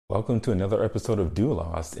Welcome to another episode of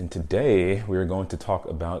Duolost, and today we are going to talk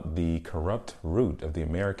about the corrupt root of the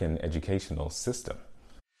American educational system.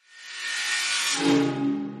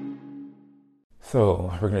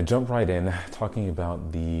 So we're going to jump right in talking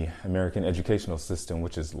about the American educational system,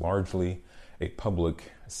 which is largely a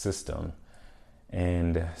public system.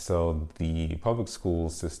 And so the public school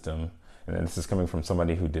system, and this is coming from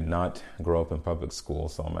somebody who did not grow up in public school,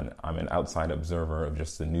 so I'm an outside observer of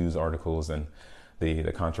just the news articles and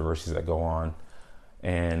the controversies that go on,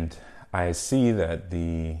 and I see that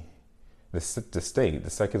the state, the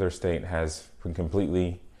secular state, has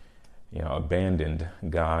completely, abandoned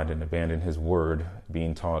God and abandoned His Word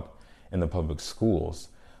being taught in the public schools.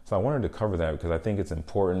 So I wanted to cover that because I think it's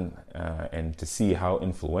important and to see how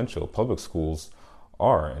influential public schools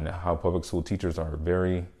are and how public school teachers are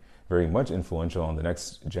very, very much influential on the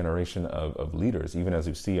next generation of leaders. Even as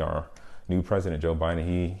we see our new president, Joe Biden,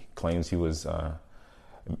 he claims he was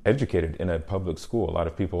educated in a public school. A lot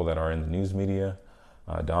of people that are in the news media,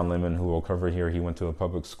 Don Lemon, who we'll cover here, he went to a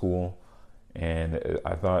public school. And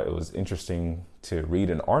I thought it was interesting to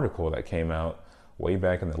read an article that came out way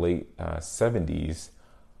back in the late 70s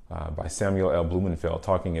by Samuel L. Blumenfeld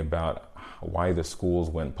talking about why the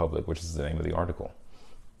schools went public, which is the name of the article.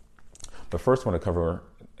 But first I want to cover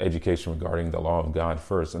education regarding the law of God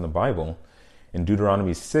first. In the Bible, in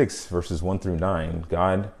Deuteronomy 6, verses 1 through 9,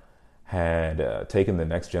 God had taken the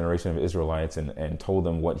next generation of Israelites and told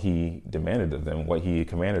them what He demanded of them, what He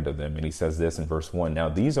commanded of them. And He says this in verse 1, "Now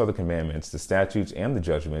these are the commandments, the statutes, and the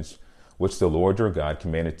judgments, which the Lord your God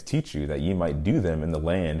commanded to teach you, that ye might do them in the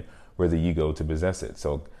land whither ye go to possess it."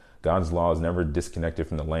 So God's law is never disconnected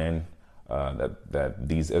from the land that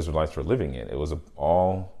these Israelites were living in. It was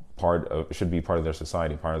should be part of their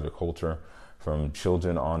society, part of their culture, from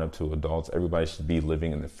children on up to adults. Everybody should be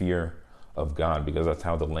living in the fear of God, because that's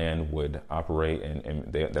how the land would operate,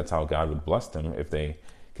 and that's how God would bless them if they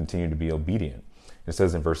continue to be obedient. It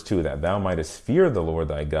says in verse 2, "That thou mightest fear the Lord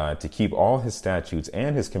thy God, to keep all His statutes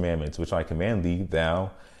and His commandments, which I command thee,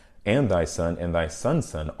 thou and thy son's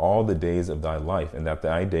son, all the days of thy life, and that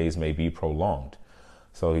thy days may be prolonged."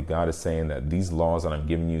 So God is saying that these laws that I'm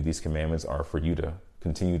giving you, these commandments, are for you to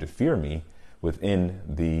continue to fear me within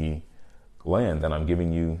the land that I'm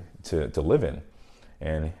giving you to live in.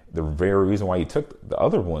 And the very reason why He took the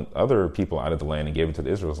other people out of the land and gave it to the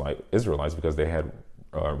Israelites, because they had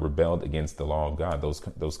rebelled against the law of God.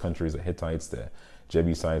 Those countries, the Hittites, the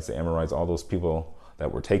Jebusites, the Amorites, all those people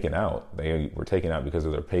that were taken out, they were taken out because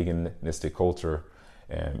of their paganistic culture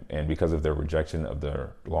and because of their rejection of the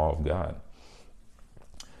law of God.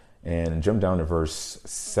 And jump down to verse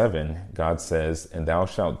 7, God says, "And thou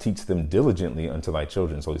shalt teach them diligently unto thy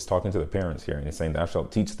children." So He's talking to the parents here, and He's saying, "Thou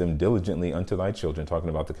shalt teach them diligently unto thy children," talking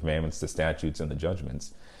about the commandments, the statutes, and the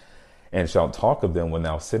judgments. "And shalt talk of them when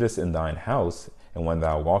thou sittest in thine house, and when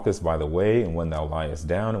thou walkest by the way, and when thou liest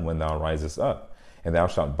down, and when thou risest up. And thou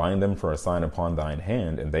shalt bind them for a sign upon thine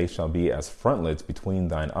hand, and they shall be as frontlets between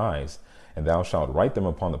thine eyes. And thou shalt write them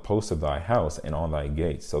upon the posts of thy house and on thy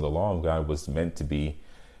gates." So the law of God was meant to be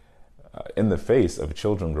in the face of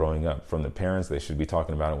children growing up. From the parents, they should be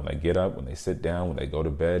talking about it when they get up, when they sit down, when they go to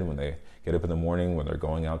bed, when they get up in the morning, when they're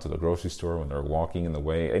going out to the grocery store, when they're walking in the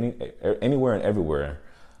way, anywhere and everywhere.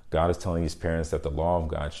 God is telling these parents that the law of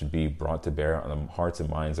God should be brought to bear on the hearts and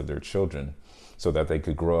minds of their children, so that they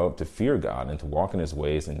could grow up to fear God and to walk in His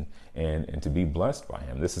ways and to be blessed by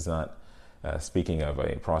Him. This is not speaking of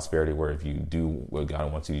a prosperity where if you do what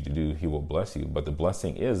God wants you to do, He will bless you. But the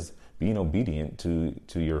blessing is being obedient to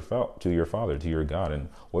your Father, to your God. And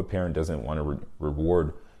what parent doesn't want to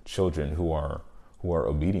reward children who are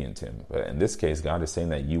obedient to Him? But in this case, God is saying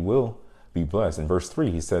that you will be blessed. In verse 3,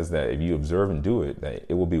 He says that if you observe and do it, that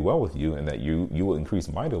it will be well with you, and that you will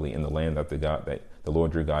increase mightily in the land that the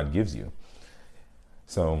Lord your God gives you.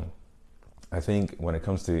 So I think when it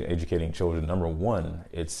comes to educating children, number one,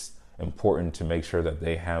 it's important to make sure that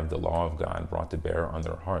they have the law of God brought to bear on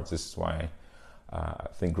their hearts. This is why I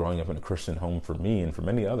think growing up in a Christian home for me and for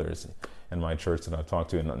many others in my church that I've talked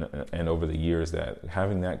to and over the years, that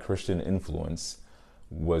having that Christian influence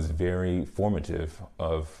was very formative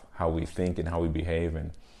of how we think and how we behave,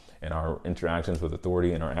 and our interactions with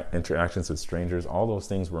authority and our interactions with strangers. All those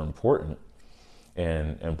things were important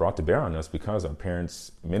and brought to bear on us because our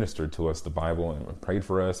parents ministered to us the Bible and prayed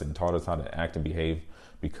for us and taught us how to act and behave,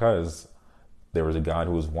 because there was a God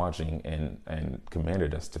who was watching and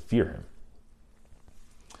commanded us to fear Him.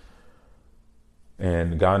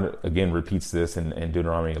 And God again repeats this in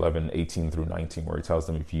Deuteronomy 11:18 through 19, where He tells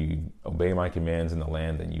them, "If you obey my commands in the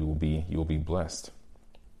land, then you will be blessed."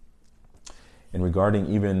 And regarding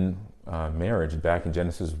even marriage, back in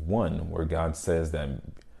Genesis 1, where God says that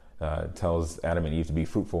tells Adam and Eve to be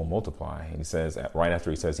fruitful and multiply. And he says, right after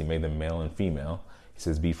he says he made them male and female, he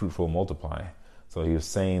says, be fruitful and multiply. So he was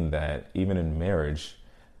saying that even in marriage,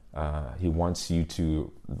 he wants you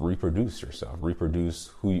to reproduce yourself,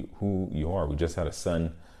 reproduce who you are. We just had a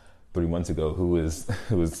son 3 months ago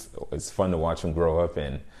it's fun to watch him grow up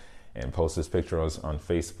and post his pictures on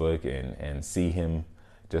Facebook and see him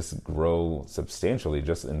just grow substantially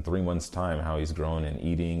just in 3 months' time, how he's grown in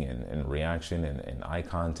eating and reaction and eye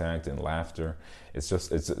contact and laughter. It's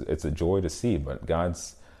a joy to see. But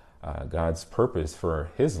God's purpose for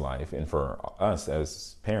his life and for us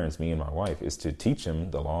as parents, me and my wife, is to teach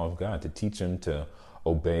him the law of God, to teach him to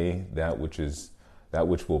obey that which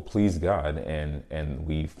will please God, and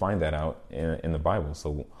we find that out in the Bible.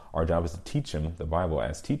 So our job is to teach him the Bible.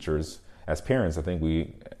 As teachers, as parents, I think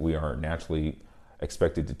we are naturally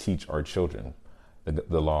expected to teach our children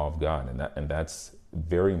the law of God, and that's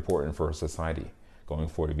very important for society going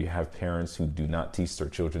forward. If you have parents who do not teach their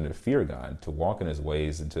children to fear God, to walk in his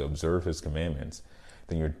ways, and to observe his commandments,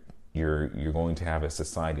 then you're going to have a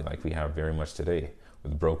society like we have very much today,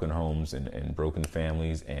 with broken homes and broken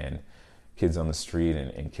families and kids on the street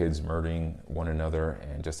and kids murdering one another,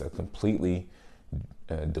 and just a completely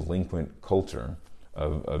delinquent culture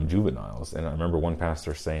of juveniles. And I remember one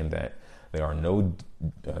pastor saying that there are no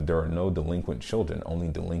delinquent children, only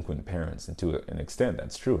delinquent parents. And to an extent,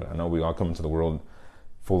 that's true. I know we all come into the world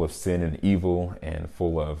full of sin and evil and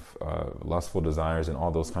full of lustful desires and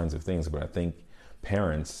all those kinds of things. But I think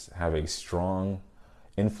parents have a strong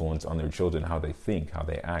influence on their children, how they think, how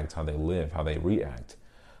they act, how they live, how they react.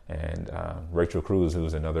 And Rachel Cruz,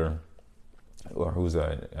 who's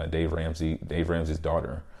Dave Ramsey's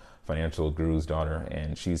daughter, financial guru's daughter,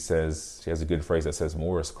 and she says, she has a good phrase that says,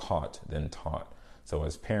 more is caught than taught. So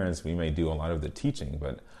as parents, we may do a lot of the teaching,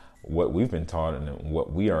 but what we've been taught and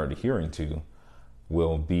what we are adhering to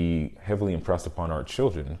will be heavily impressed upon our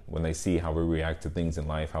children when they see how we react to things in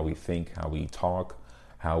life, how we think, how we talk,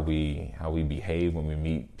 how we behave when we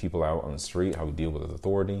meet people out on the street, how we deal with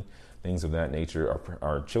authority, things of that nature.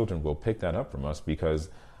 Our children will pick that up from us, because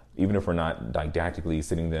even if we're not didactically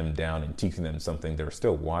sitting them down and teaching them something, they're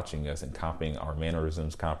still watching us and copying our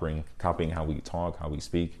mannerisms, copying how we talk, how we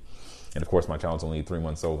speak. And of course, my child's only 3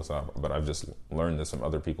 months old, but I've just learned this from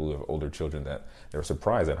other people who have older children, that they're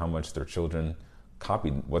surprised at how much their children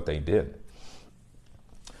copied what they did.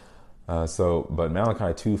 But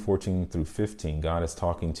Malachi 2:14-15, God is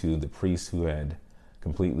talking to the priest who had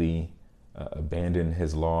completely abandoned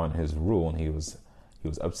his law and his rule, and he was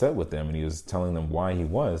upset with them, and he was telling them why he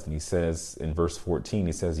was. And he says in verse 14,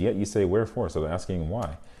 he says, "Yet ye say, wherefore?" So they're asking him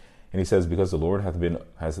why. And he says, "Because the Lord hath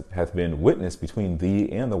been witness between thee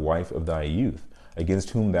and the wife of thy youth,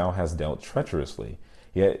 against whom thou hast dealt treacherously.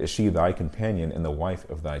 Yet is she thy companion and the wife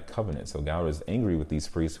of thy covenant." So God was angry with these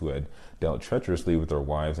priests who had dealt treacherously with their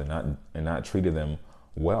wives and not treated them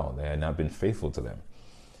well. They had not been faithful to them.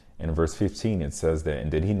 And in verse 15, it says that,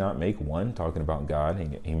 "And did he not make one?" Talking about God.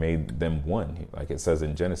 He made them one. Like it says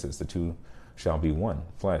in Genesis, the two shall be one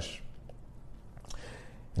flesh.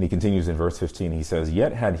 And he continues in verse 15. He says,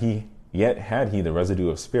 Yet had he the residue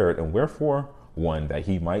of spirit, and wherefore one, that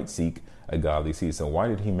he might seek a godly seed. So why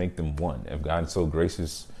did he make them one? If God so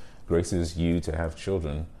graces you to have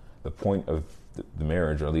children, the point of the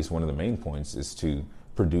marriage, or at least one of the main points, is to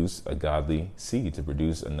produce a godly seed, to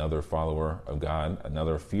produce another follower of God,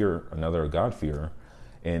 another God-fearer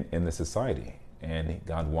in the society. And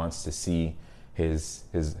God wants to see his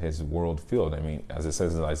world filled. I mean, as it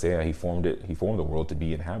says in Isaiah, he formed the world to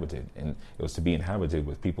be inhabited, and it was to be inhabited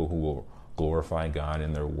with people who will glorify God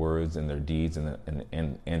in their words and their deeds and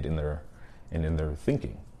in their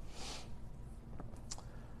thinking.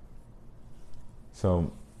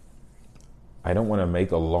 So I don't want to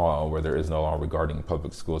make a law where there is no law regarding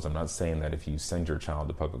public schools. I'm not saying that if you send your child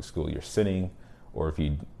to public school, you're sinning, or if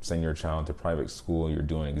you send your child to private school, you're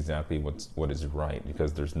doing exactly what is right,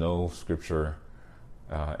 because there's no scripture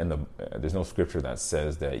there's no scripture that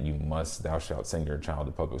says that thou shalt send your child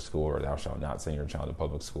to public school, or thou shalt not send your child to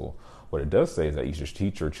public school. What it does say is that you should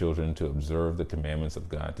teach your children to observe the commandments of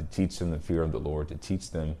God, to teach them the fear of the Lord, to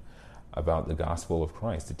teach them about the gospel of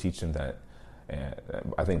Christ, to teach them that.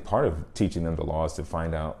 I think part of teaching them the law is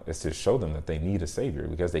to show them that they need a savior,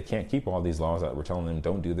 because they can't keep all these laws that we're telling them,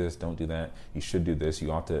 don't do this, don't do that, you should do this,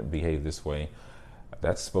 you ought to behave this way.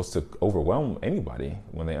 That's supposed to overwhelm anybody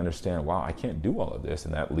when they understand, wow, I can't do all of this,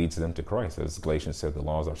 and that leads them to Christ. As Galatians said, the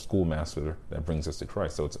law is our schoolmaster that brings us to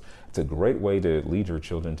Christ. So it's a great way to lead your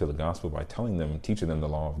children to the gospel by teaching them the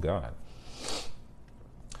law of God.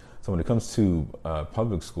 So when it comes to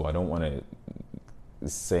public school, I don't want to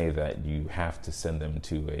say that you have to send them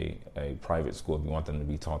to a private school if you want them to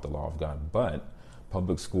be taught the law of God, but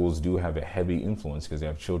public schools do have a heavy influence because they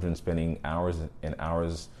have children spending hours and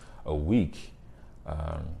hours a week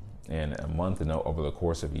and a month and over the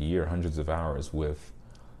course of a year, hundreds of hours with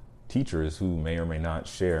teachers who may or may not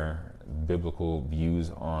share biblical views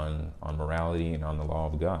on morality and on the law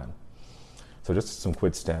of God. So just some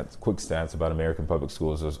quick stats about American public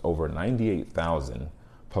schools. There's over 98,000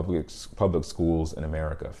 public schools in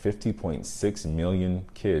America. 50.6 million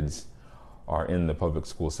kids are in the public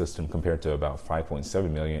school system compared to about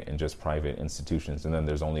 5.7 million in just private institutions. And then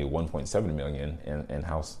there's only 1.7 million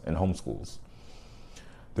in home schools.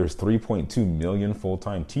 There's 3.2 million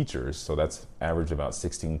full-time teachers, so that's average about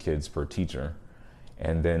 16 kids per teacher.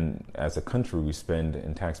 And then as a country, we spend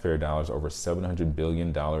in taxpayer dollars over $700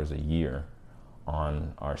 billion a year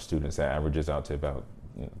on our students. That averages out to about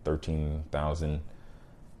 $13,000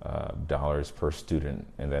 per student.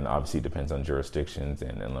 And then obviously it depends on jurisdictions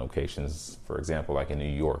and locations. For example, like in New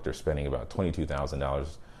York, they're spending about $22,000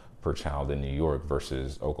 per child in New York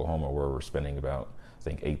versus Oklahoma, where we're spending about, I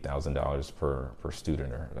think, $8,000 per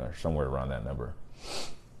student or somewhere around that number.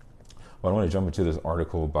 Well, I want to jump into this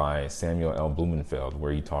article by Samuel L. Blumenfeld,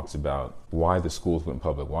 where he talks about why the schools went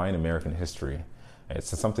public, why in American history. It's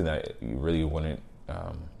something that you really wouldn't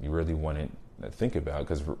think about,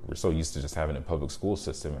 because we're so used to just having a public school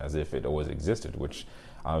system as if it always existed, which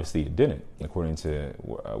obviously it didn't. According to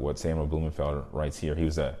what Samuel Blumenfeld writes here, he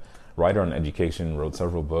was a writer on education, wrote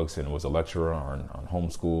several books, and was a lecturer on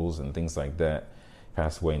homeschools and things like that.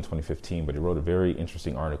 Passed away in 2015, but he wrote a very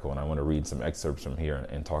interesting article, and I want to read some excerpts from here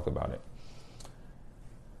and talk about it.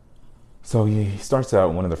 So he starts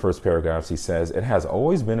out in one of the first paragraphs. He says, "It has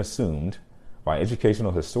always been assumed by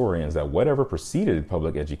educational historians that whatever preceded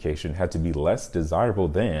public education had to be less desirable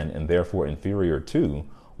than, and therefore inferior to,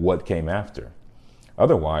 what came after.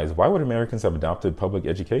 Otherwise, why would Americans have adopted public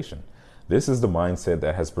education? This is the mindset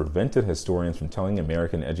that has prevented historians from telling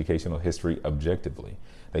American educational history objectively.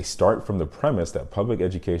 They start from the premise that public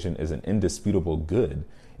education is an indisputable good,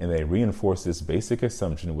 and they reinforce this basic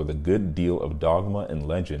assumption with a good deal of dogma and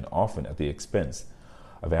legend, often at the expense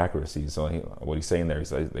of accuracy." So what he's saying there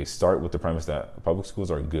is they start with the premise that public schools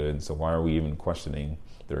are good, so why are we even questioning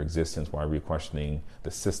their existence? Why are we questioning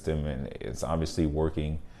the system? And it's obviously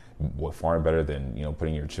working far better than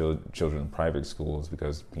putting your children in private schools,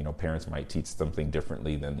 because parents might teach something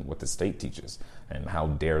differently than what the state teaches. And how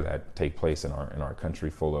dare that take place in our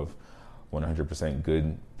country full of 100%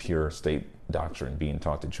 good, pure state doctrine being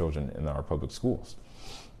taught to children in our public schools.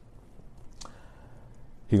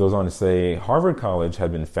 He goes on to say, Harvard College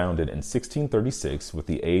had been founded in 1636 with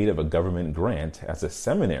the aid of a government grant as a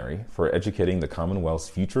seminary for educating the Commonwealth's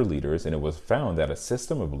future leaders, and it was found that a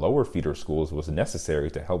system of lower feeder schools was necessary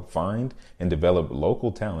to help find and develop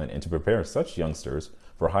local talent and to prepare such youngsters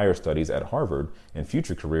for higher studies at Harvard and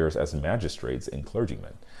future careers as magistrates and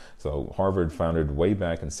clergymen. So Harvard founded way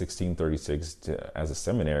back in 1636 as a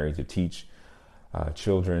seminary to teach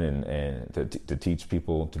children and to teach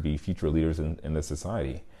people to be future leaders in the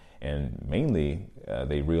society. And mainly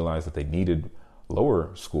they realized that they needed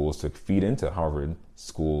lower schools to feed into Harvard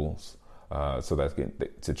schools so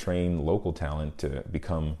that to train local talent to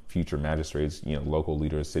become future magistrates, local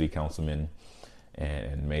leaders, city councilmen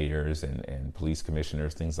and mayors and police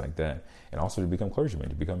commissioners, things like that. And also to become clergymen,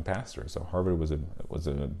 to become pastors. So Harvard was a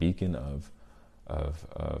beacon of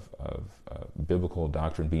biblical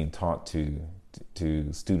doctrine being taught to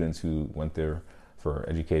students who went there for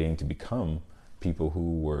educating to become people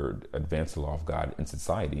who were advance the law of God in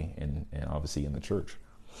society and obviously in the church.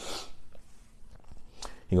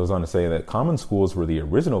 He goes on to say that common schools were the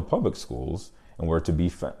original public schools and were to be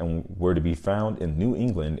found in New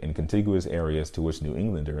England and contiguous areas to which New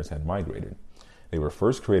Englanders had migrated. They were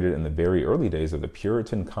first created in the very early days of the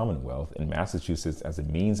Puritan Commonwealth in Massachusetts as a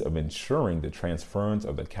means of ensuring the transference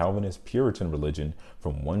of the Calvinist Puritan religion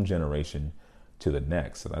from one generation to the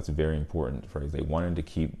next. So that's a very important phrase. They wanted to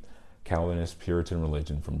keep Calvinist Puritan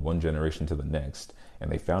religion from one generation to the next,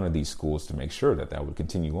 and they founded these schools to make sure that would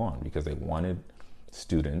continue on, because they wanted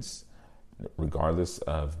students, regardless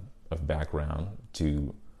of background,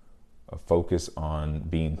 to focus on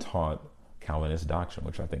being taught Calvinist doctrine,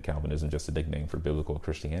 which I think Calvinism is just a nickname for biblical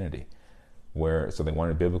Christianity. So they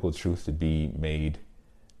wanted biblical truth to be made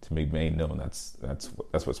known. That's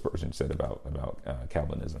what Spurgeon said about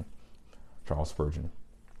Calvinism, Charles Spurgeon.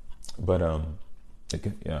 But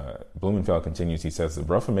Blumenfeld continues. He says the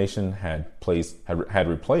Reformation had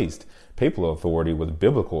replaced papal authority with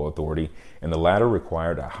biblical authority, and the latter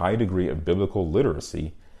required a high degree of biblical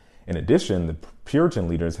literacy. In addition, the Puritan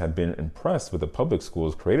leaders had been impressed with the public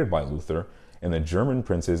schools created by Luther and the German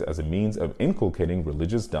princes as a means of inculcating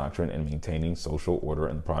religious doctrine and maintaining social order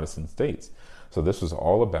in the Protestant states. So this was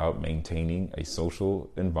all about maintaining a social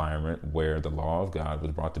environment where the law of God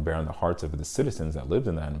was brought to bear on the hearts of the citizens that lived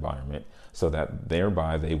in that environment, so that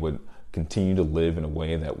thereby they would continue to live in a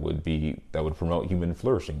way that would promote human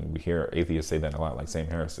flourishing. We hear atheists say that a lot, like Sam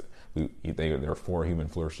Harris. They're for human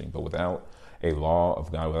flourishing, but without a law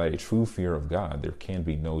of God, without a true fear of God, there can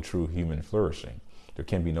be no true human flourishing. There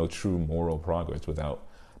can be no true moral progress without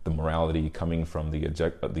the morality coming from the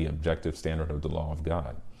objective standard of the law of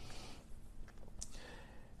God.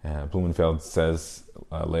 Blumenfeld says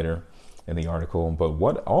later in the article, but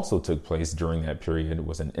what also took place during that period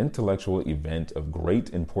was an intellectual event of great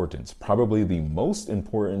importance, probably the most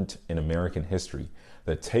important in American history,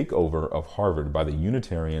 the takeover of Harvard by the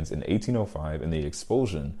Unitarians in 1805 and the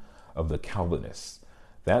expulsion of the Calvinists.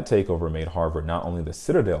 That takeover made Harvard not only the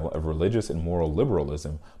citadel of religious and moral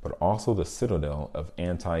liberalism, but also the citadel of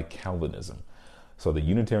anti-Calvinism. So the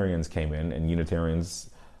Unitarians came in, and Unitarians,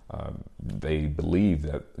 they believe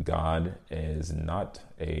that God is not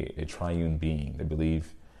a triune being. They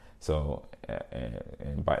believe so,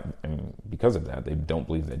 and because of that, they don't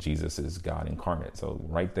believe that Jesus is God incarnate. So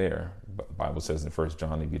right there, the Bible says in 1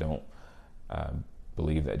 John, if you don't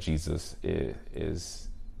believe that Jesus is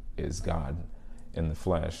God in the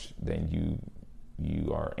flesh, then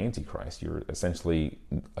you are Antichrist. You're essentially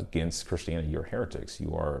against Christianity. You're heretics.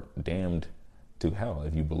 You are damned to hell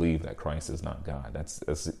if you believe that Christ is not God. That's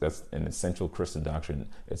an essential Christian doctrine.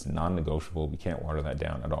 It's non-negotiable. We can't water that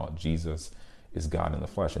down at all. Jesus is God in the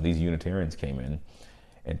flesh. And these Unitarians came in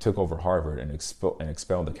and took over Harvard and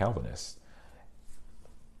expelled the Calvinists.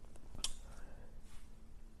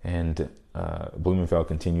 And Blumenfeld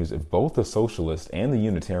continues, if both the socialists and the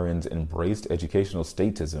Unitarians embraced educational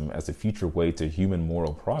statism as a future way to human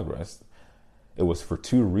moral progress, it was for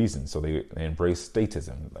two reasons. So they embraced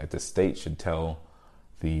statism, like the state should tell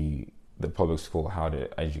the public school how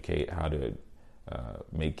to educate, how to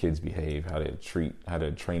make kids behave, how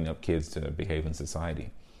to train up kids to behave in society.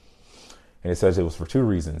 And it says it was for two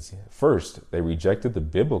reasons. First, they rejected the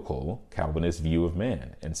biblical Calvinist view of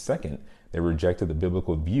man. And second, they rejected the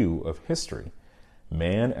biblical view of history.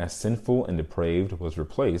 Man as sinful and depraved was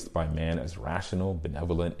replaced by man as rational,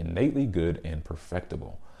 benevolent, innately good, and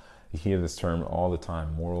perfectible. You hear this term all the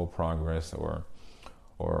time, moral progress or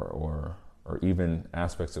even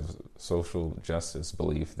aspects of social justice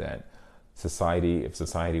belief that if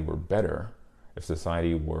society were better, if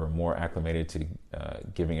society were more acclimated to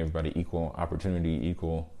giving everybody equal opportunity,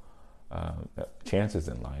 equal chances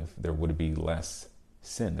in life, there would be less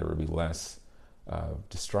sin, there would be less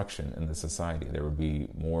destruction in the society. There would be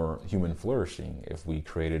more human flourishing if we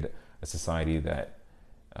created a society that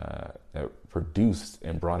produced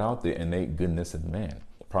and brought out the innate goodness of man.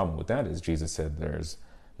 The problem with that is Jesus said there's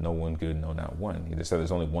no one good, no, not one. He just said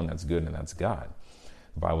there's only one that's good, and that's God.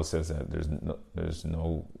 The Bible says that there's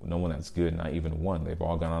no one that's good, not even one. They've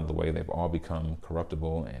all gone out of the way. They've all become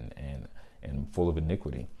corruptible and full of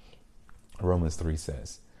iniquity. Romans 3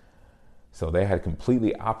 says. So they had a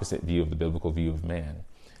completely opposite view of the biblical view of man.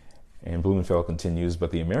 And Blumenfeld continues,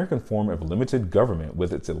 but the American form of limited government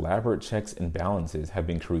with its elaborate checks and balances have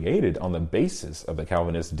been created on the basis of the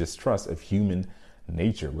Calvinist distrust of human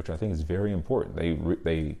nature, which I think is very important.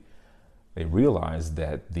 They realize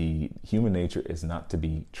that the human nature is not to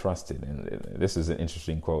be trusted. And this is an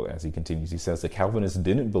interesting quote as he continues. He says, the Calvinists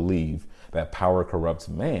didn't believe that power corrupts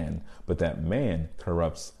man, but that man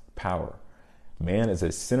corrupts power. Man is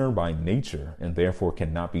a sinner by nature and therefore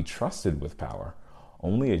cannot be trusted with power.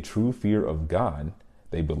 Only a true fear of God,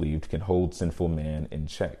 they believed, can hold sinful man in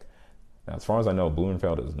check. Now, as far as I know,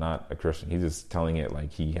 Blumenfeld is not a Christian. He's just telling it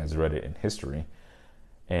like he has read it in history.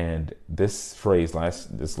 And this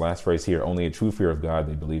last phrase here, only a true fear of God,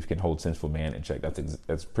 they believe, can hold sinful man in check.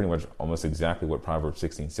 That's pretty much almost exactly what Proverbs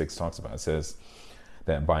 16:6 talks about. It says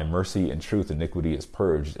that by mercy and truth, iniquity is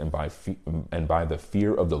purged, and by the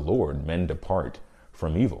fear of the Lord, men depart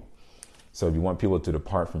from evil. So if you want people to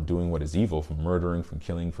depart from doing what is evil, from murdering, from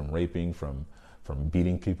killing, from raping, from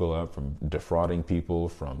beating people up, from defrauding people,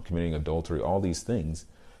 from committing adultery, all these things,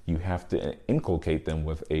 you have to inculcate them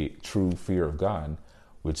with a true fear of God,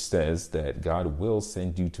 which says that God will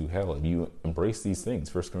send you to hell if you embrace these things.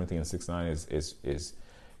 1 Corinthians 6:9 is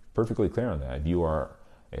perfectly clear on that. If you are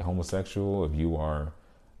a homosexual, if you are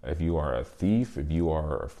a thief, if you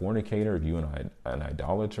are a fornicator, if you are an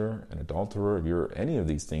idolater, an adulterer, if you're any of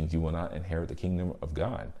these things, you will not inherit the kingdom of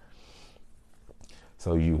God.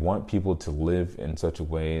 So you want people to live in such a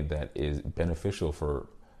way that is beneficial for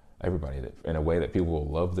everybody, in a way that people will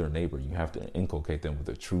love their neighbor. You have to inculcate them with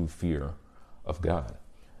a true fear of God.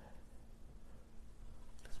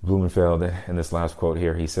 Blumenfeld, in this last quote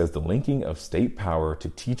here, he says, the linking of state power to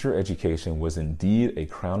teacher education was indeed a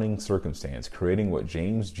crowning circumstance, creating what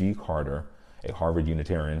James G. Carter, a Harvard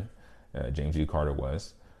Unitarian, James G. Carter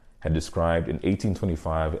had described in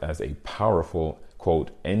 1825 as a powerful, quote,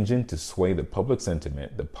 engine to sway the public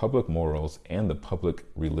sentiment, the public morals, and the public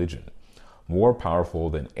religion, more powerful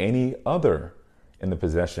than any other in the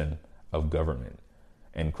possession of government,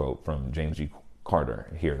 end quote, from James G.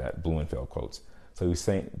 Carter, here that Blumenfeld quotes. So he's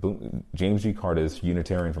saying, James G. Carter's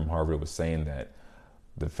Unitarian from Harvard was saying that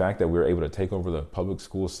the fact that we're able to take over the public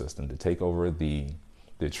school system, to take over the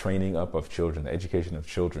training up of children, the education of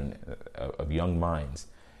children, of young minds,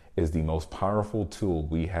 is the most powerful tool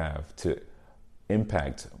we have to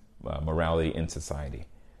impact morality in society.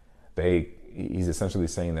 He's essentially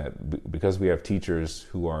saying that because we have teachers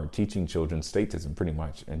who are teaching children statism pretty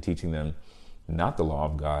much, and teaching them not the law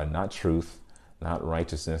of God, not truth, not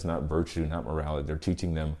righteousness, not virtue, not morality. They're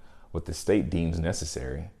teaching them what the state deems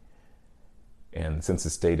necessary. And since the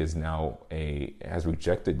state is now has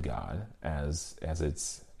rejected God as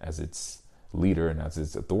its leader and as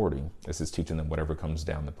its authority, this is teaching them whatever comes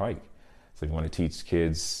down the pike. So if you want to teach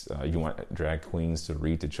kids, you want drag queens to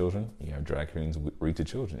read to children, you have drag queens read to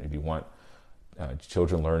children. If you want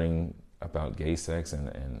children learning about gay sex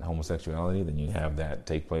and homosexuality, then you have that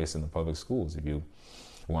take place in the public schools. If you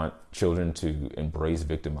want children to embrace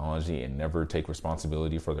victimology and never take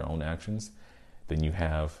responsibility for their own actions, then you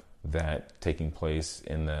have that taking place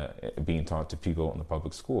being taught to people in the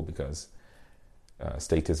public school, because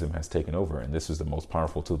statism has taken over, and this is the most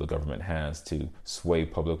powerful tool the government has to sway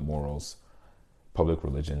public morals, public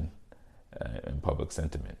religion, and public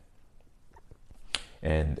sentiment.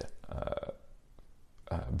 And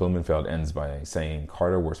Blumenfeld ends by saying,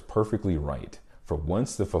 Carter was perfectly right. For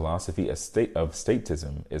once the philosophy of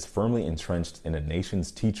statism is firmly entrenched in a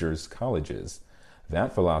nation's teachers' colleges,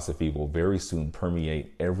 that philosophy will very soon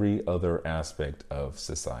permeate every other aspect of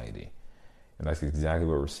society. And that's exactly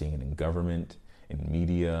what we're seeing in government, in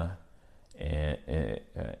media, and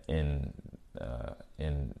in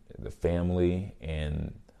the family,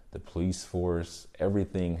 and the police force.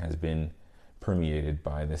 Everything has been permeated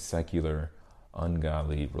by the secular,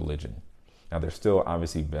 ungodly religion. Now, there's still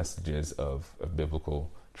obviously vestiges of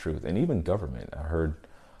biblical truth, and even government. I heard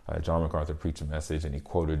John MacArthur preach a message, and he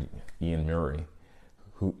quoted Ian Murray,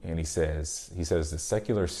 and he says, the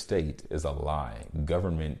secular state is a lie.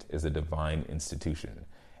 Government is a divine institution.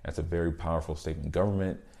 That's a very powerful statement.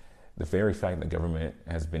 Government, the very fact that government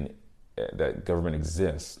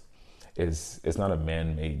exists, is not a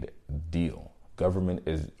man-made deal. Government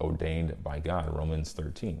is ordained by God, Romans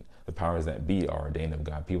 13. The powers that be are ordained of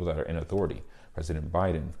God, people that are in authority. President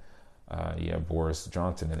Biden, you have Boris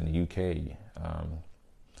Johnson in the UK. I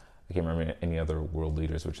can't remember any other world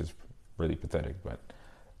leaders, which is really pathetic. But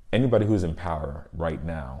anybody who's in power right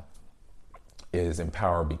now is in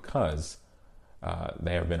power because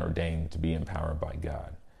they have been ordained to be in power by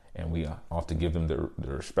God. And we ought to give them the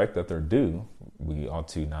respect that they're due. We ought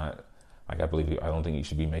to not, I don't think you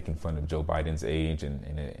should be making fun of Joe Biden's age and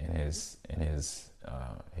his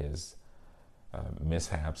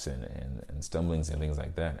mishaps and stumblings and things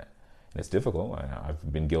like that. And it's difficult.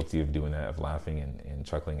 I've been guilty of doing that, of laughing and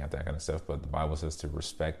chuckling at that kind of stuff. But the Bible says to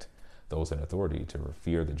respect those in authority, to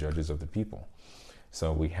fear the judges of the people.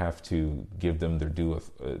 So we have to give them their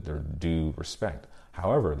due respect.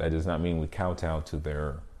 However, that does not mean we kowtow to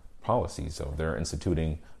their policies. So if they're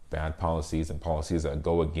instituting bad policies and policies that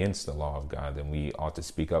go against the law of God, then we ought to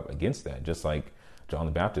speak up against that. Just like John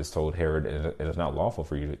the Baptist told Herod, it is not lawful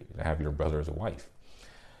for you to have your brother as a wife.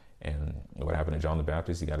 And what happened to John the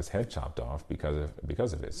Baptist? He got his head chopped off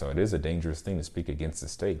because of it. So it is a dangerous thing to speak against the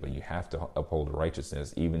state, but you have to uphold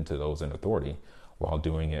righteousness even to those in authority while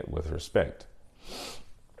doing it with respect.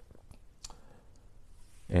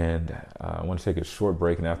 And I want to take a short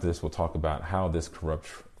break, and after this we'll talk about how this corrupt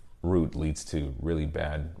root leads to really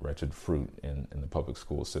bad, wretched fruit in the public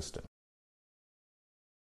school system.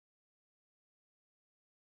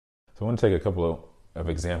 So I want to take a couple of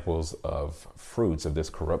examples of fruits of this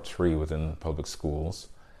corrupt tree within public schools.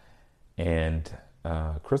 And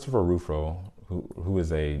Christopher Rufo, who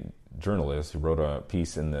is a journalist, who wrote a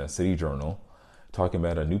piece in the City Journal talking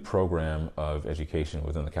about a new program of education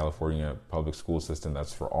within the California public school system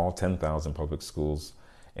that's for all 10,000 public schools,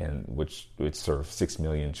 and which serve 6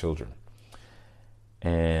 million children.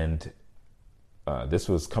 And this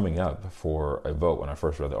was coming up for a vote when I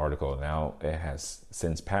first read the article. Now it has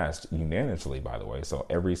since passed unanimously, by the way. So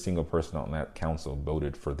every single person on that council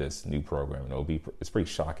voted for this new program. And it's pretty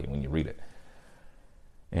shocking when you read it.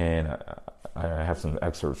 And I have some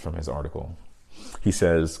excerpts from his article. He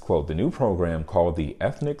says, quote, "The new program called the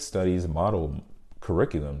Ethnic Studies Model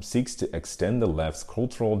Curriculum seeks to extend the left's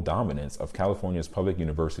cultural dominance of California's public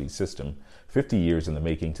university system, 50 years in the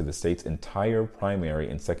making, to the state's entire primary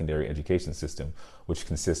and secondary education system, which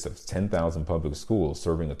consists of 10,000 public schools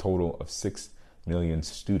serving a total of 6 million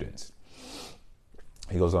students."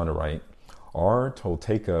 He goes on to write, R.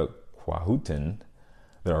 Tolteca Quahutin,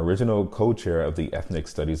 the original co-chair of the Ethnic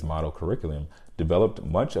Studies Model Curriculum, developed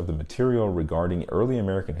much of the material regarding early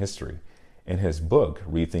American history. In his book,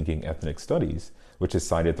 Rethinking Ethnic Studies, which is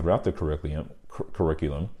cited throughout the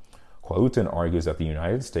curriculum, Quahutin argues that the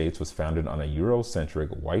United States was founded on a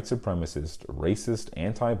Eurocentric, white supremacist, racist,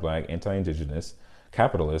 anti-black, anti-indigenous,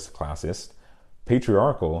 capitalist, classist,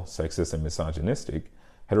 patriarchal, sexist and misogynistic,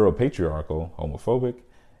 heteropatriarchal, homophobic,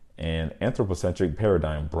 and anthropocentric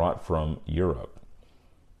paradigm brought from Europe.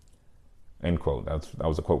 End quote. That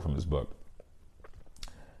was a quote from his book.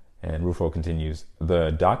 And Rufo continues,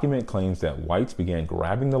 the document claims that whites began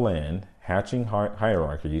grabbing the land, hatching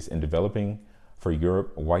hierarchies, and developing for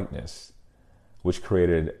Europe whiteness, which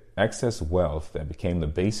created excess wealth that became the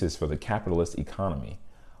basis for the capitalist economy.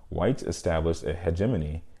 Whites established a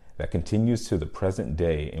hegemony that continues to the present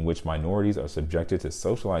day, in which minorities are subjected to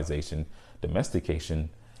socialization,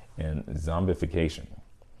 domestication, and zombification.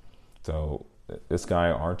 So this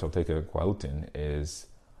guy, R. Tolteca Quahutin, is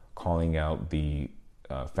calling out the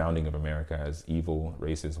founding of America as evil,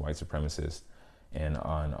 racist, white supremacist, and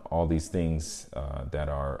on all these things that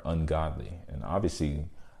are ungodly. And obviously,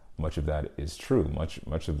 much of that is true.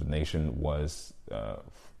 Much of the nation was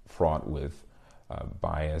fraught with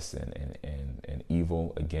bias and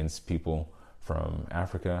evil against people from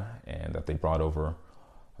Africa, and that they brought over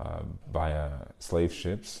via slave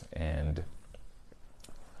ships. And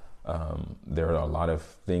there are a lot of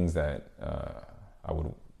things that I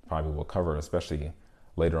would probably will cover, especially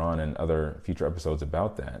later on in other future episodes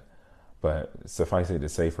about that. But suffice it to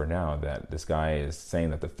say for now that this guy is saying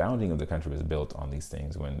that the founding of the country was built on these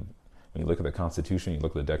things. When you look at the Constitution, you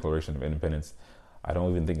look at the Declaration of Independence, I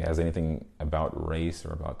don't even think it has anything about race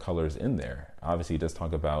or about colors in there. Obviously, it does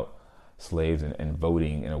talk about slaves and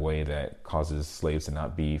voting in a way that causes slaves to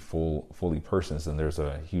not be fully persons. And there was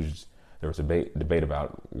a debate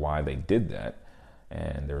about why they did that.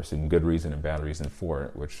 And there was some good reason and bad reason for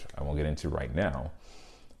it, which I won't get into right now.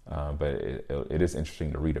 But it is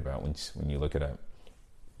interesting to read about when you look it up.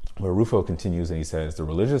 Where Rufo continues and he says, the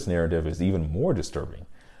religious narrative is even more disturbing.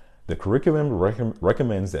 The curriculum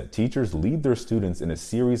recommends that teachers lead their students in a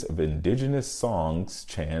series of indigenous songs,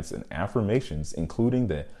 chants, and affirmations, including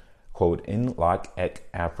the, quote, Inlac Ek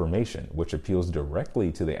affirmation, which appeals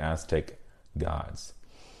directly to the Aztec gods.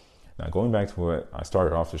 Now, going back to what I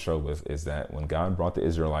started off the show with, is that when God brought the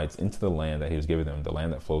Israelites into the land that he was giving them, the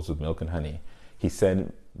land that flows with milk and honey, he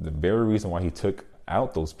said the very reason why he took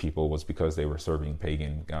out those people was because they were serving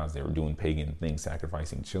pagan gods. They were doing pagan things,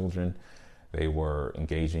 sacrificing children. They were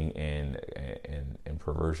engaging in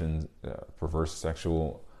perversion, perverse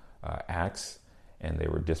sexual acts, and they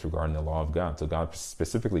were disregarding the law of God. So God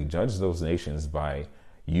specifically judged those nations by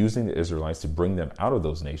using the Israelites to bring them out of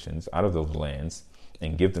those nations, out of those lands,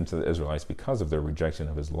 and give them to the Israelites because of their rejection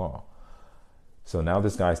of his law. So now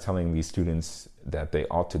this guy is telling these students that they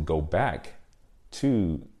ought to go back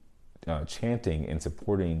to chanting and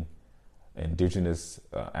supporting indigenous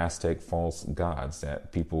Aztec false gods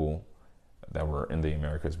that people that were in the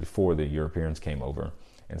Americas before the Europeans came over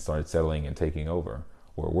and started settling and taking over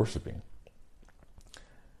were worshiping.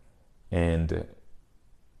 And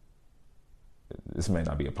this may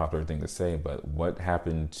not be a popular thing to say, but what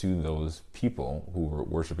happened to those people who were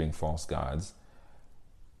worshiping false gods?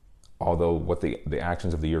 Although what the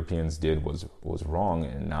actions of the Europeans did was wrong,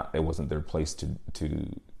 and it wasn't their place to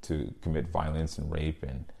commit violence and rape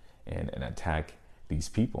and attack these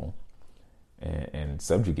people and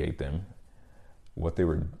subjugate them. What they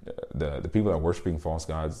were, the people that are worshiping false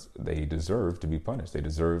gods, they deserve to be punished. They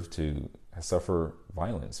deserve to suffer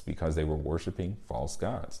violence because they were worshiping false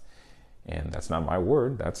gods. And that's not my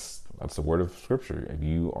word. That's the word of Scripture. If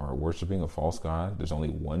you are worshiping a false god, there's only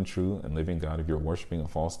one true and living God. If you're worshiping a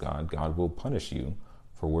false god, God will punish you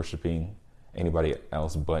for worshiping anybody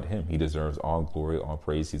else but him. He deserves all glory, all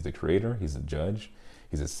praise. He's the creator. He's the judge.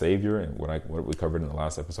 He's a savior. And what we covered in the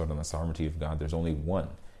last episode on the sovereignty of God, there's only one.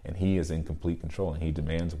 And he is in complete control. And he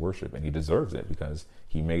demands worship. And he deserves it because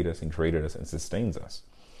he made us and created us and sustains us.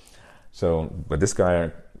 So, but this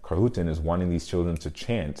guy, Quahutin, is wanting these children to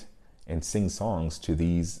chant and sing songs to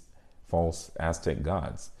these false Aztec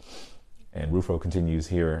gods. And Rufo continues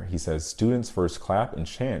here. He says, students first clap and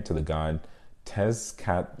chant to the god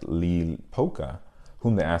Tezcatlipoca,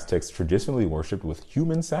 whom the Aztecs traditionally worshipped with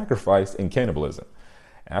human sacrifice and cannibalism,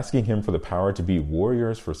 asking him for the power to be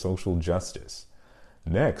warriors for social justice.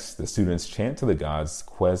 Next, the students chant to the gods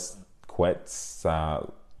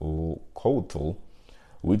Quetzalcoatl,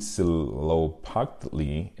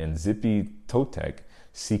 Huitzilopochtli, and Zipi-Totec,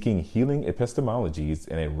 seeking healing epistemologies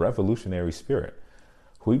in a revolutionary spirit.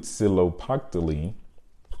 Huitzilopochtli,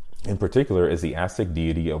 in particular, is the Aztec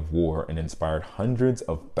deity of war and inspired hundreds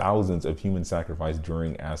of thousands of human sacrifice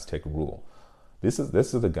during Aztec rule. This is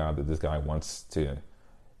the god that this guy wants to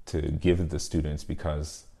give the students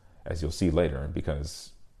because, as you'll see later,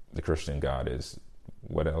 because the Christian God is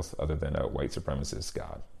what else other than a white supremacist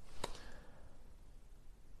God.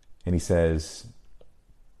 And he says,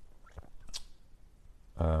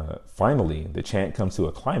 finally, the chant comes to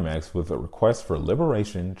a climax with a request for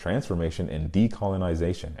liberation, transformation, and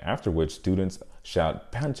decolonization, after which students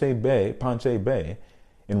shout Panche Bay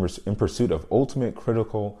in pursuit of ultimate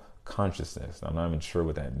critical consciousness. I'm not even sure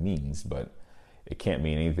what that means, but it can't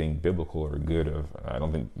mean anything biblical or good. I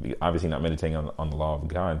don't think, obviously not meditating on the law of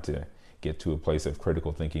God to get to a place of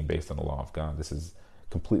critical thinking based on the law of God. This is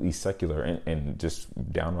completely secular and just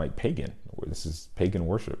downright pagan. This is pagan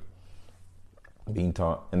worship being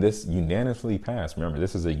taught, and this unanimously passed. Remember,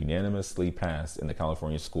 this is a unanimously passed in the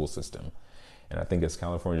California school system, and I think as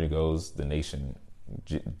California goes, the nation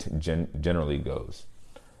generally goes.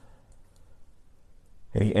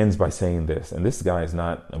 And he ends by saying this, and this guy is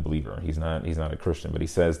not a believer. He's not a Christian, but he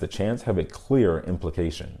says the chants have a clear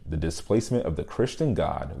implication: the displacement of the Christian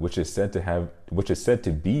God, which is said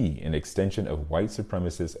to be an extension of white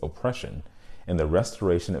supremacist oppression, and the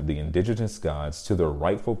restoration of the indigenous gods to their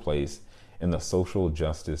rightful place in the social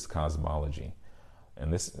justice cosmology.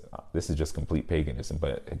 And this is just complete paganism,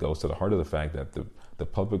 but it goes to the heart of the fact that the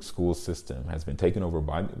public school system was taken over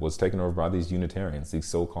by these Unitarians, these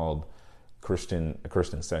so-called Christian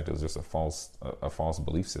sect. It was just a false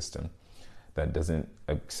belief system that doesn't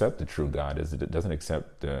accept the true God, it doesn't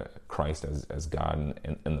accept Christ as God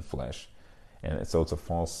in the flesh, and so it's a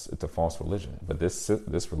false religion. But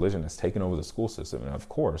this religion has taken over the school system, and of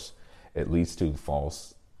course, it leads to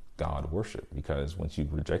false God worship, because once you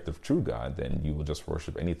reject the true God, then you will just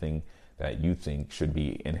worship anything that you think should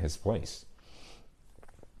be in his place.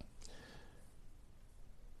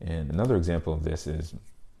 And another example of this is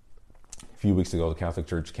a few weeks ago, the Catholic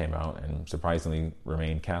Church came out and surprisingly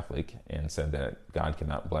remained Catholic and said that God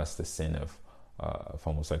cannot bless the sin of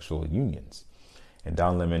homosexual unions. And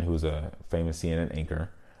Don Lemon, who's a famous CNN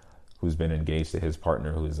anchor, who's been engaged to his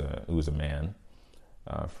partner, who's a man,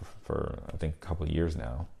 for I think a couple of years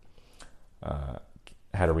now,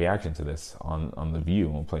 had a reaction to this on The View.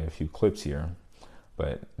 We'll play a few clips here.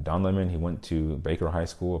 But Don Lemon, he went to Baker High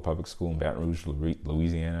School, a public school in Baton Rouge,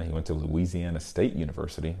 Louisiana. He went to Louisiana State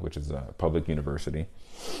University, which is a public university.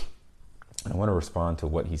 And I want to respond to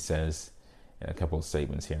what he says in a couple of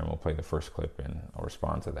statements here, and we'll play the first clip and I'll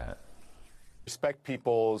respond to that. Respect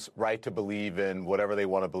people's right to believe in whatever they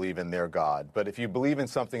want to believe in their God. But if you believe in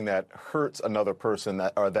something that hurts another person,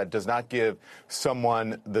 that does not give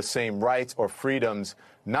someone the same rights or freedoms,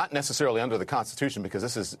 not necessarily under the Constitution, because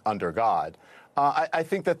this is under God, I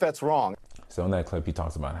think that's wrong. So in that clip, he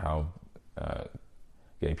talks about how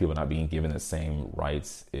gay people not being given the same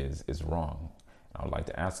rights is wrong. I would like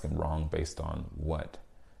to ask him, wrong based on what?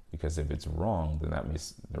 Because if it's wrong, then that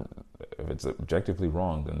means, if it's objectively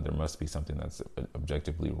wrong, then there must be something that's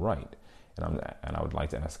objectively right. And I would like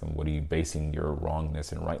to ask him, what are you basing your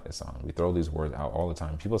wrongness and rightness on? We throw these words out all the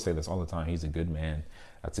time. People say this all the time. He's a good man.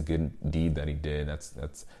 That's a good deed that he did.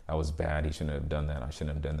 That was bad. He shouldn't have done that. I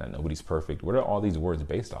shouldn't have done that. Nobody's perfect. What are all these words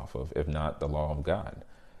based off of, if not the law of God?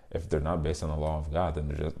 If they're not based on the law of God,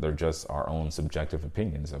 then they're just our own subjective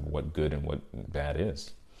opinions of what good and what bad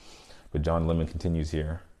is. But John Lemon continues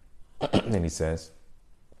here, and he says,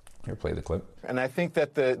 here, play the clip. And I think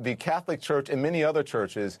that the Catholic Church and many other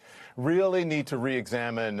churches really need to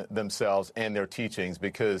re-examine themselves and their teachings,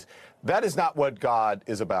 because that is not what God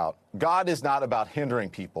is about. God is not about hindering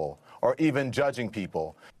people or even judging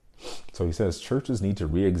people. So he says churches need to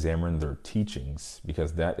re-examine their teachings,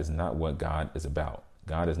 because that is not what God is about.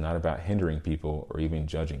 God is not about hindering people or even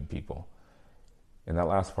judging people. In that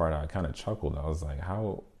last part, I kind of chuckled. I was like,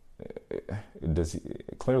 how does he?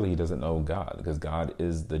 Clearly he doesn't know God, because God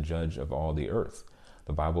is the judge of all the earth.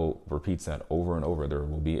 The Bible repeats that over and over. There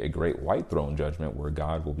will be a great white throne judgment where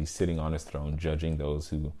God will be sitting on his throne, judging those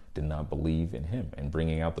who did not believe in him, and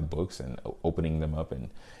bringing out the books and opening them up and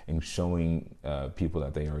showing people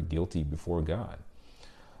that they are guilty before God.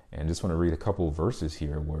 And I just want to read a couple of verses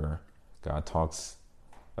here where God talks,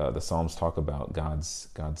 the Psalms talk about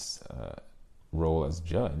God's role as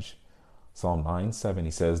judge. Psalm 9:7,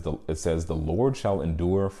 it says, the Lord shall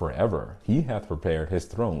endure forever. He hath prepared his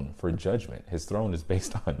throne for judgment. His throne is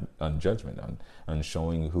based on judgment, on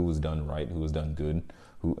showing who was done right, who was done good,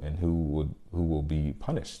 who will be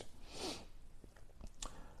punished.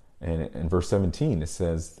 And in verse 17, it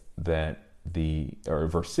says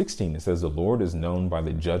verse 16, it says, the Lord is known by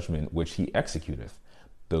the judgment which he executeth.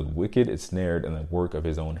 The wicked is snared in the work of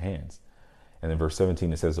his own hands. And in verse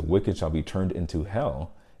 17, it says, the wicked shall be turned into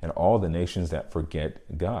hell, and all the nations that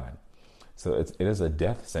forget God. So it is a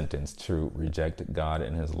death sentence to reject God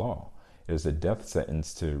and his law. It is a death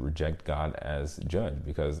sentence to reject God as judge,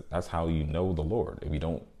 because that's how you know the Lord. If you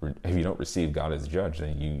don't receive God as judge,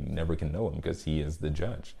 then you never can know him, because he is the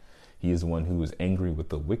judge. He is the one who is angry with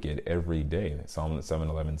the wicked every day, Psalm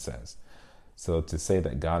 7:11 says. So to say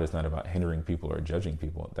that God is not about hindering people or judging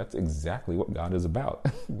people, that's exactly what God is about.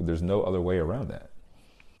 There's no other way around that.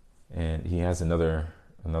 And he has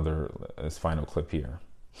this final clip here.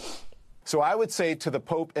 So I would say to the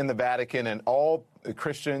Pope in the Vatican and all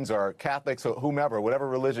Christians or Catholics or whomever, whatever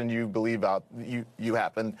religion you believe you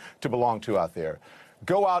happen to belong to out there,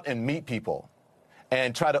 go out and meet people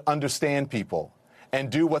and try to understand people and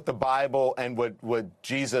do what the Bible and what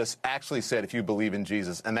Jesus actually said if you believe in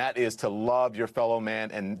Jesus, and that is to love your fellow man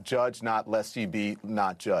and judge not lest ye be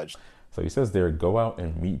not judged. So he says there, go out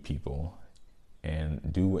and meet people and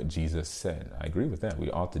do what Jesus said. I agree with that. We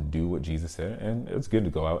ought to do what Jesus said, and it's good to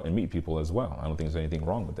go out and meet people as well. I don't think there's anything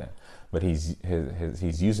wrong with that. But he's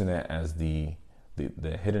using that as the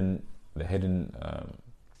hidden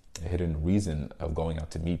reason of going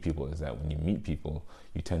out to meet people, is that when you meet people,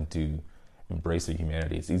 you tend to embrace their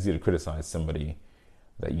humanity. It's easy to criticize somebody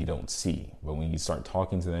that you don't see, but when you start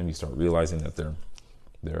talking to them, you start realizing that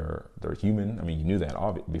they're human. I mean, you knew that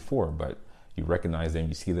before, but you recognize them,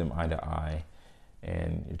 you see them eye to eye,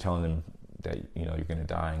 and you're telling them that you're going to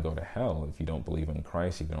die and go to hell if you don't believe in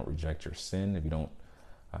Christ, if you don't reject your sin, if you don't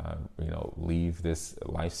leave this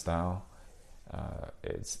lifestyle.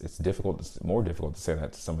 It's difficult. It's more difficult to say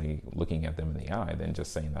that to somebody looking at them in the eye than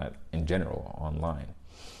just saying that in general online.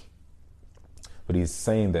 But he's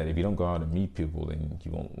saying that if you don't go out and meet people, then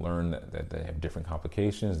you won't learn that they have different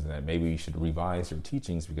complications, and that maybe you should revise your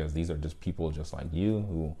teachings, because these are just people just like you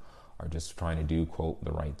who are just trying to do, quote,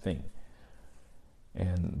 the right thing.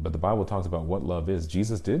 But the Bible talks about what love is.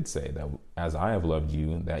 Jesus did say that, as I have loved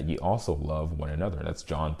you, that ye also love one another. That's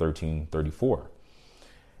John 13:34.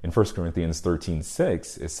 In 1 Corinthians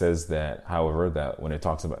 13:6, it says that, however, that when it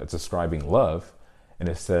talks about, it's describing love, and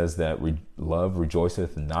it says that love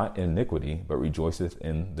rejoiceth not in iniquity, but rejoiceth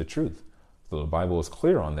in the truth. So the Bible is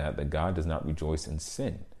clear on that God does not rejoice in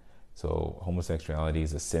sin. So homosexuality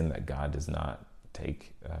is a sin that God does not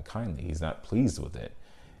take kindly. He's not pleased with it.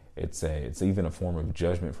 It's even a form of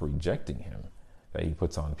judgment for rejecting him that he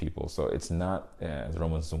puts on people. So it's not, as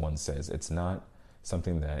Romans 1 says, it's not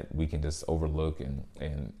something that we can just overlook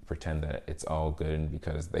and pretend that it's all good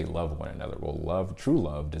because they love one another. Well, true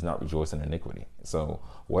love does not rejoice in iniquity. So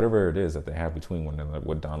whatever it is that they have between one another,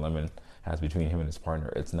 what Don Lemon has between him and his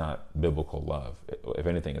partner, it's not biblical love. If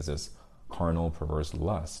anything, it's this carnal, perverse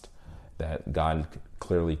lust that God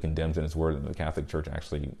clearly condemns in his word. And the Catholic Church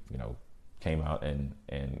actually, came out and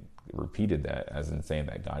repeated that, as in saying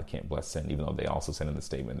that God can't bless sin, even though they also said in the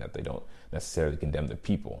statement that they don't necessarily condemn the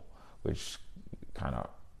people, which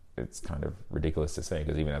it's kind of ridiculous to say,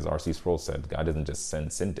 because even as R.C. Sproul said, God doesn't just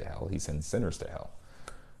send sin to hell, he sends sinners to hell.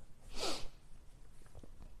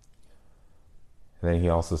 And then he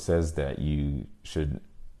also says that you should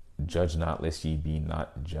judge not lest ye be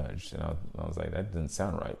not judged. And I was like, that doesn't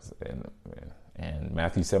sound right. And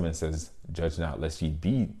Matthew 7 says, judge not lest ye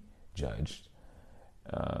be judged.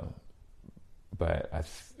 But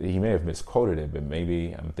he may have misquoted it, but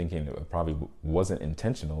maybe I'm thinking it probably wasn't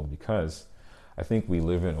intentional, because I think we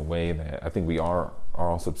live in a way that I think we are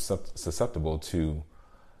also susceptible to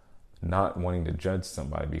not wanting to judge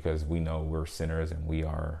somebody, because we know we're sinners and we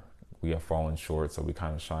have fallen short. So we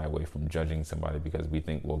kind of shy away from judging somebody because we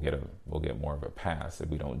think we'll get more of a pass if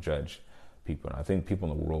we don't judge people. And I think people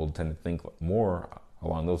in the world tend to think more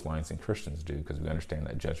along those lines than Christians do, because we understand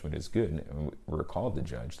that judgment is good. And we're called to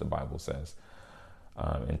judge, the Bible says,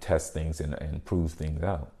 and test things and prove things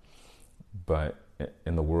out. But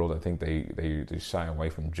in the world, I think they shy away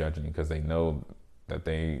from judging because they know that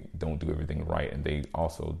they don't do everything right, and they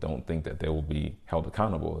also don't think that they will be held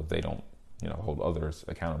accountable if they don't, hold others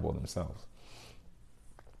accountable themselves.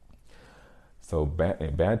 So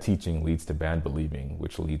bad teaching leads to bad believing,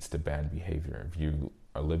 which leads to bad behavior. If you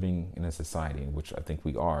are living in a society, in which I think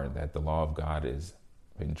we are, that the law of God has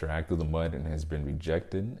been dragged through the mud and has been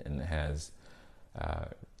rejected and has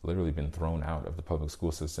literally been thrown out of the public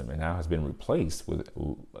school system and now has been replaced with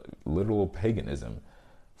literal paganism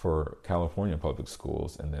for California public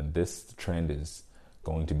schools. And then this trend is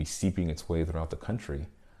going to be seeping its way throughout the country,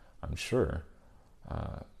 I'm sure.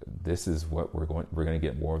 This is what we're going to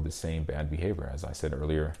get more of the same bad behavior. As I said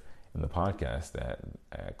earlier in the podcast, that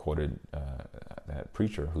I quoted that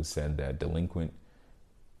preacher who said that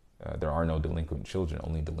there are no delinquent children,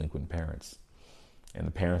 only delinquent parents. And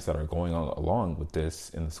the parents that are going along with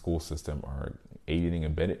this in the school system are aiding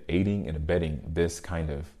and abetting this kind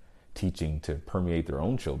of teaching to permeate their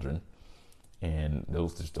own children. And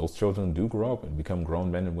those children do grow up and become grown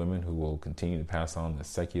men and women who will continue to pass on the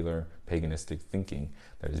secular, paganistic thinking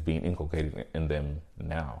that is being inculcated in them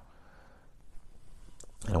now.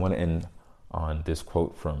 And I want to end on this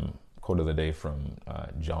quote of the day from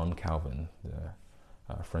John Calvin,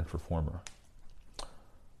 the French reformer,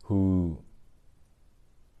 who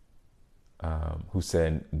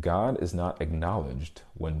said, "God is not acknowledged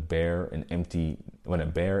when a bare and empty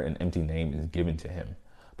name is given to him,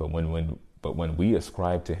 but when we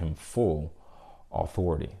ascribe to him full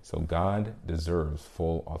authority." So God deserves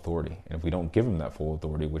full authority. And if we don't give him that full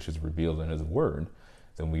authority, which is revealed in his word,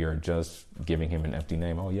 then we are just giving him an empty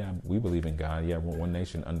name. Oh yeah, we believe in God. Yeah, we're one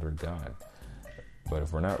nation under God. But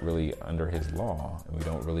if we're not really under his law and we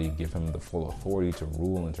don't really give him the full authority to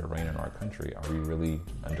rule and to reign in our country, are we really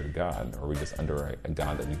under God? Or are we just under a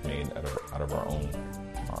God that we've made out of our own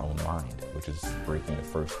mind, which is breaking the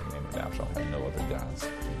first commandment, thou shalt have no other gods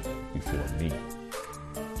before me.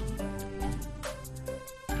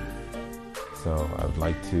 So I would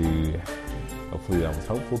like to, hopefully that was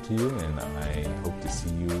helpful to you, and I hope to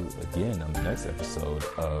see you again on the next episode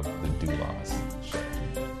of the Doulos Show.